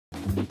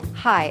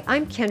Hi,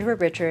 I'm Kendra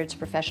Richards,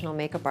 professional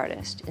makeup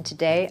artist, and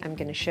today I'm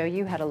going to show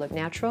you how to look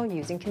natural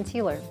using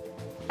concealer.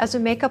 As a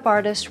makeup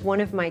artist,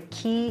 one of my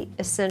key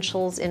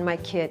essentials in my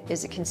kit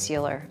is a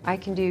concealer. I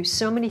can do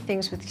so many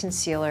things with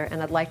concealer,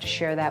 and I'd like to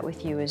share that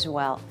with you as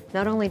well.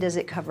 Not only does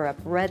it cover up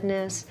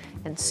redness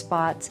and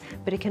spots,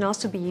 but it can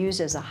also be used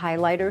as a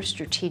highlighter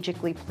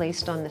strategically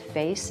placed on the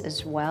face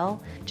as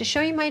well. To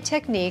show you my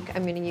technique,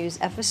 I'm going to use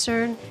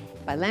HSN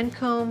by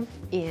Lanco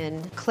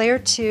in Clair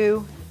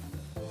 2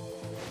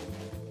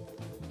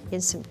 in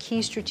some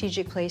key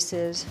strategic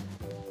places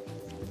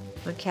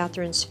on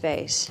Catherine's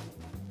face.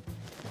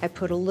 I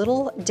put a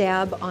little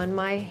dab on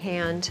my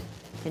hand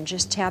and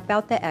just tap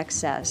out the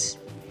excess.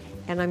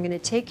 And I'm going to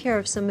take care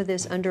of some of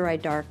this under eye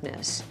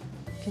darkness.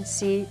 You can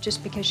see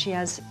just because she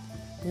has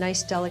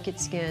nice delicate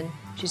skin,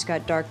 she's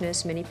got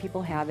darkness, many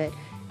people have it.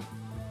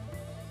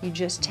 You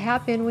just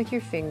tap in with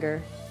your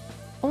finger,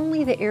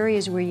 only the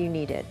areas where you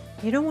need it.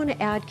 You don't want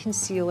to add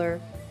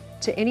concealer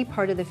to any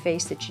part of the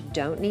face that you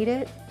don't need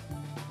it.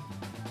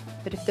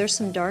 But if there's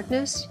some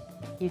darkness,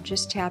 you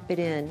just tap it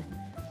in.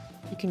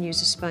 You can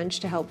use a sponge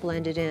to help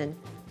blend it in.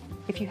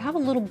 If you have a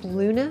little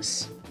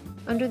blueness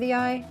under the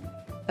eye,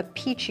 a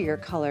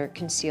peachier color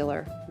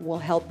concealer will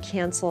help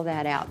cancel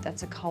that out.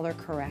 That's a color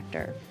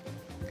corrector.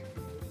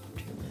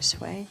 Turn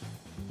this way.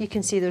 You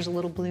can see there's a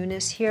little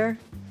blueness here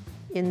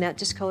in that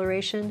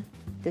discoloration.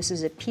 This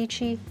is a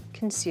peachy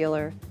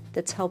concealer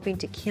that's helping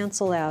to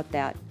cancel out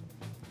that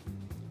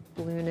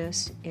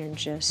blueness and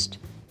just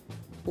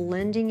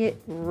blending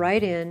it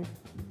right in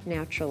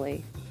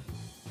naturally.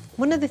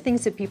 One of the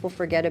things that people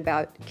forget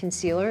about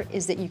concealer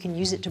is that you can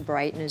use it to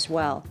brighten as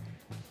well.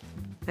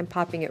 I'm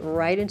popping it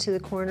right into the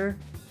corner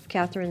of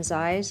Catherine's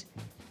eyes,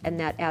 and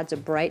that adds a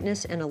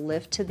brightness and a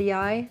lift to the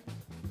eye.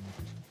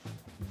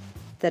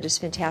 That is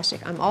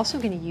fantastic. I'm also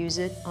going to use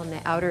it on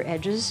the outer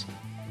edges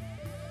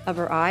of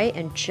her eye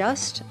and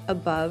just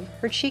above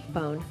her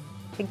cheekbone.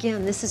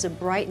 Again, this is a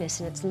brightness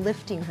and it's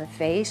lifting her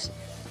face.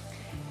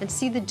 And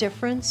see the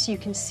difference? You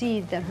can see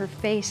that her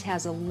face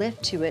has a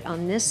lift to it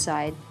on this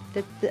side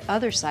that the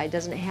other side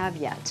doesn't have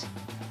yet.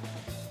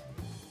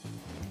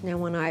 Now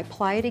when I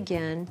apply it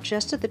again,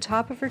 just at the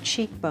top of her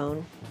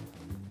cheekbone,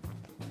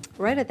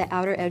 right at the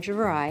outer edge of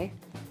her eye,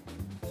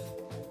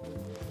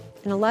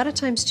 and a lot of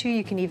times too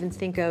you can even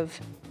think of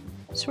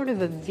sort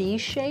of a V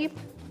shape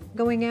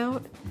going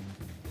out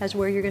as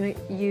where you're going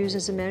to use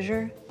as a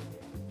measure.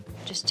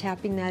 Just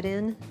tapping that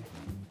in.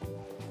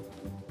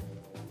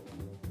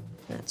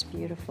 That's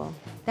beautiful.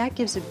 That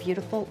gives a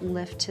beautiful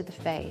lift to the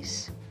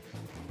face.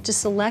 To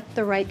select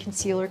the right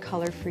concealer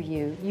color for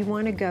you, you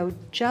want to go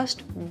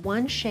just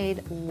one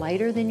shade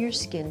lighter than your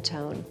skin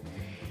tone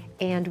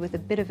and with a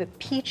bit of a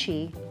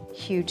peachy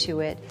hue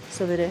to it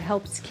so that it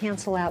helps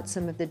cancel out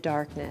some of the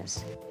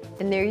darkness.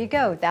 And there you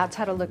go. That's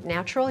how to look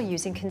natural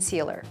using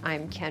concealer.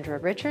 I'm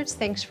Kendra Richards.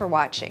 Thanks for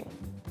watching.